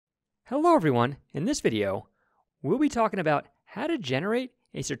Hello everyone, in this video, we'll be talking about how to generate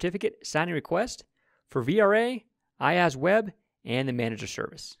a certificate signing request for vRA, IaaS Web, and the Manager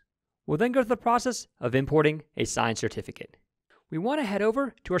service. We'll then go through the process of importing a signed certificate. We want to head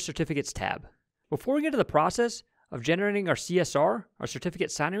over to our Certificates tab. Before we get to the process of generating our CSR, our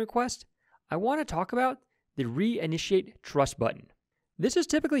certificate signing request, I want to talk about the Reinitiate Trust button. This is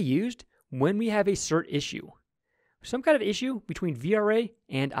typically used when we have a cert issue, some kind of issue between vRA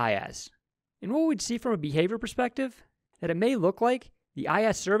and IaaS. And what we'd see from a behavior perspective, that it may look like the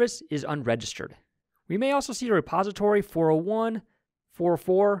IaaS service is unregistered. We may also see a repository 401,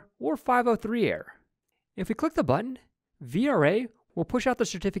 404, or 503 error. If we click the button, vRA will push out the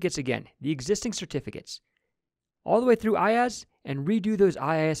certificates again, the existing certificates, all the way through IaaS and redo those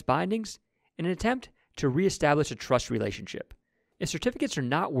IaaS bindings in an attempt to reestablish a trust relationship. If certificates are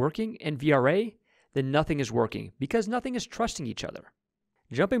not working in vRA, then nothing is working because nothing is trusting each other.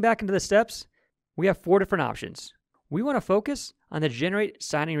 Jumping back into the steps, we have 4 different options. We want to focus on the Generate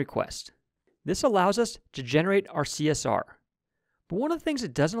Signing Request. This allows us to generate our CSR. But one of the things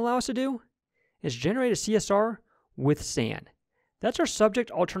it doesn't allow us to do is generate a CSR with SAN. That's our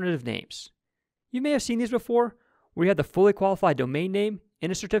subject alternative names. You may have seen these before, where you have the fully qualified domain name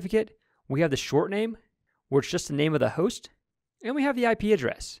in a certificate, we have the short name, where it's just the name of the host, and we have the IP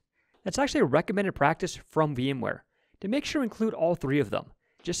address. That's actually a recommended practice from VMware to make sure we include all 3 of them.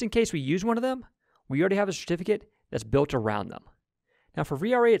 Just in case we use one of them, we already have a certificate that's built around them. Now for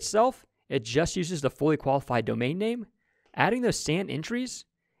vRA itself, it just uses the fully qualified domain name. Adding those SAN entries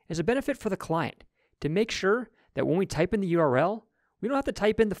is a benefit for the client to make sure that when we type in the URL, we don't have to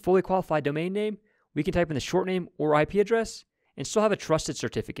type in the fully qualified domain name. We can type in the short name or IP address and still have a trusted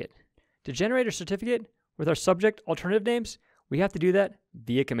certificate. To generate a certificate with our subject alternative names, we have to do that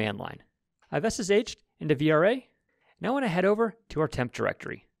via command line. I've SSH'd into vRA. Now I want to head over to our temp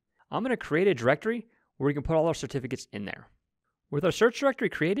directory. I'm going to create a directory where we can put all our certificates in there. With our search directory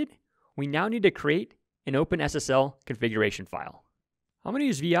created, we now need to create an OpenSSL configuration file. I'm going to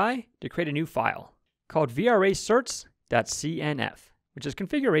use VI to create a new file called vRacerts.cnf, which is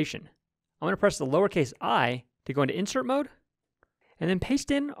configuration. I'm going to press the lowercase I to go into insert mode, and then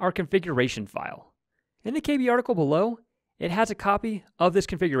paste in our configuration file. In the KB article below, it has a copy of this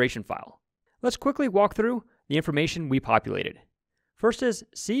configuration file. Let's quickly walk through the information we populated. First is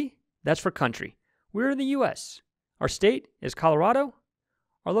C, that's for country. We're in the US. Our state is Colorado.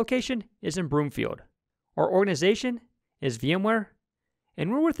 Our location is in Broomfield. Our organization is VMware.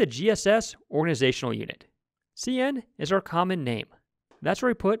 And we're with the GSS organizational unit. CN is our common name. That's where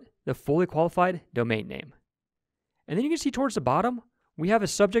we put the fully qualified domain name. And then you can see towards the bottom, we have a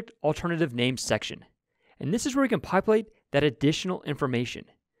subject alternative name section. And this is where we can populate that additional information.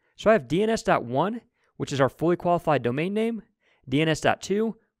 So I have DNS.1, which is our fully qualified domain name,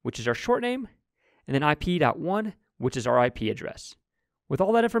 DNS.2, which is our short name, and then IP.1, which is our IP address. With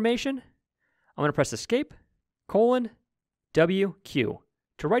all that information, I'm going to press escape, WQ,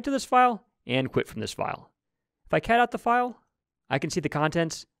 to write to this file and quit from this file. If I cat out the file, I can see the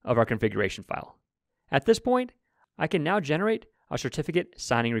contents of our configuration file. At this point, I can now generate a certificate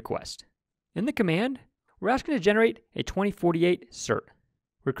signing request. In the command, we're asking to generate a 2048 cert.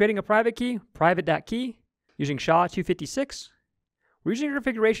 We're creating a private key, private.key, using SHA-256. We're using a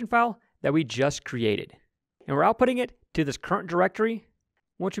configuration file that we just created. And we're outputting it to this current directory.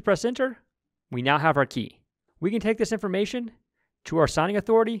 Once we press enter, we now have our key. We can take this information to our signing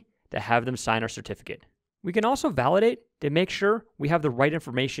authority to have them sign our certificate. We can also validate to make sure we have the right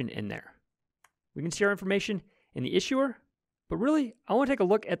information in there. We can see our information in the issuer, but really, I want to take a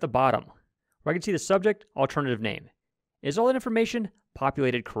look at the bottom, where I can see the subject alternative name. Is all that information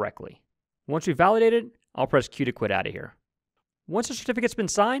populated correctly? Once we validate it, I'll press Q to quit out of here. Once the certificate's been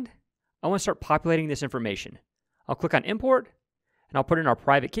signed, I want to start populating this information. I'll click on import, and I'll put in our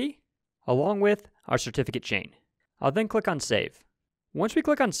private key, along with our certificate chain. I'll then click on save. Once we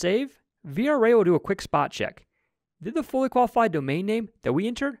click on save, vRA will do a quick spot check. Did the fully qualified domain name that we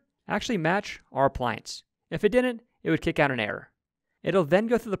entered actually match our appliance? If it didn't, it would kick out an error. It'll then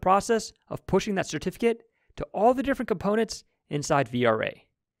go through the process of pushing that certificate to all the different components inside vRA.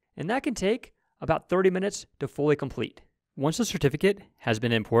 And that can take about 30 minutes to fully complete. Once the certificate has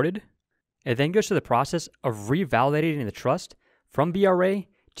been imported, it then goes through the process of revalidating the trust from vRA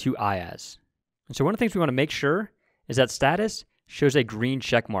to IaaS. And so one of the things we want to make sure is that status shows a green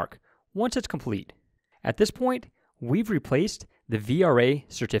check mark once it's complete. At this point, we've replaced the vRA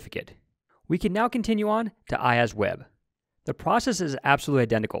certificate. We can now continue on to IaaS Web. The process is absolutely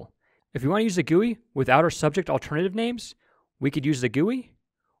identical. If we want to use the GUI without our subject alternative names, we could use the GUI,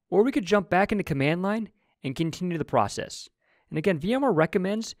 or we could jump back into command line and continue the process. And again, VMware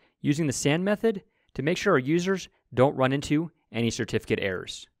recommends using the SAN method to make sure our users don't run into any certificate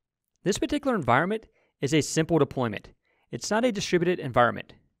errors. This particular environment is a simple deployment. It's not a distributed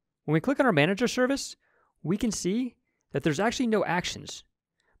environment. When we click on our manager service, we can see that there's actually no actions.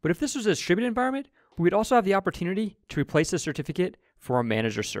 But if this was a distributed environment, we'd also have the opportunity to replace the certificate for our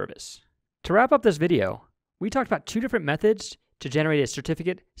manager service. To wrap up this video, we talked about two different methods to generate a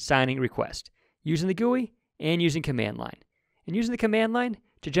certificate signing request, using the GUI and using command line. And using the command line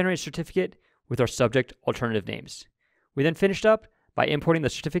to generate a certificate with our subject alternative names. We then finished up by importing the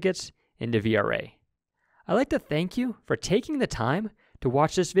certificates into vRA. I'd like to thank you for taking the time to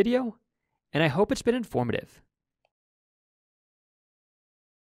watch this video, and I hope it's been informative.